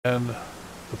And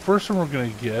the first one we're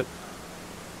going to get,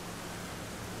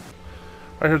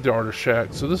 I heard the artist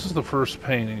shack. So this is the first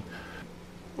painting.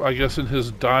 I guess in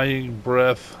his dying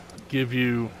breath,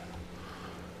 you'll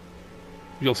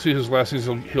see his last things,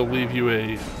 he'll leave you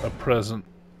a present.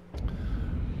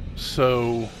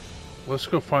 So let's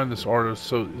go find this artist.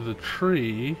 So the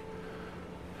tree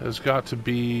has got to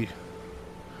be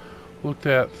looked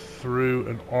at through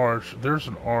an arch. There's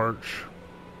an arch.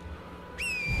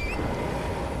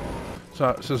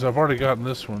 So since I've already gotten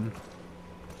this one,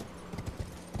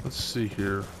 let's see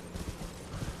here.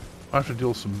 I have to deal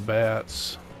with some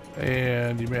bats,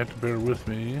 and you may have to bear with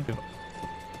me.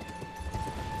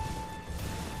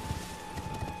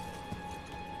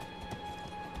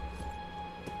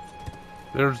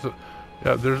 There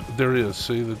is.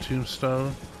 See, the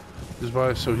tombstone is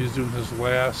by, so he's doing his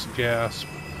last gasp,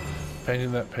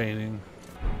 painting that painting.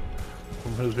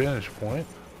 From his vantage point,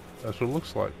 that's what it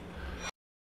looks like.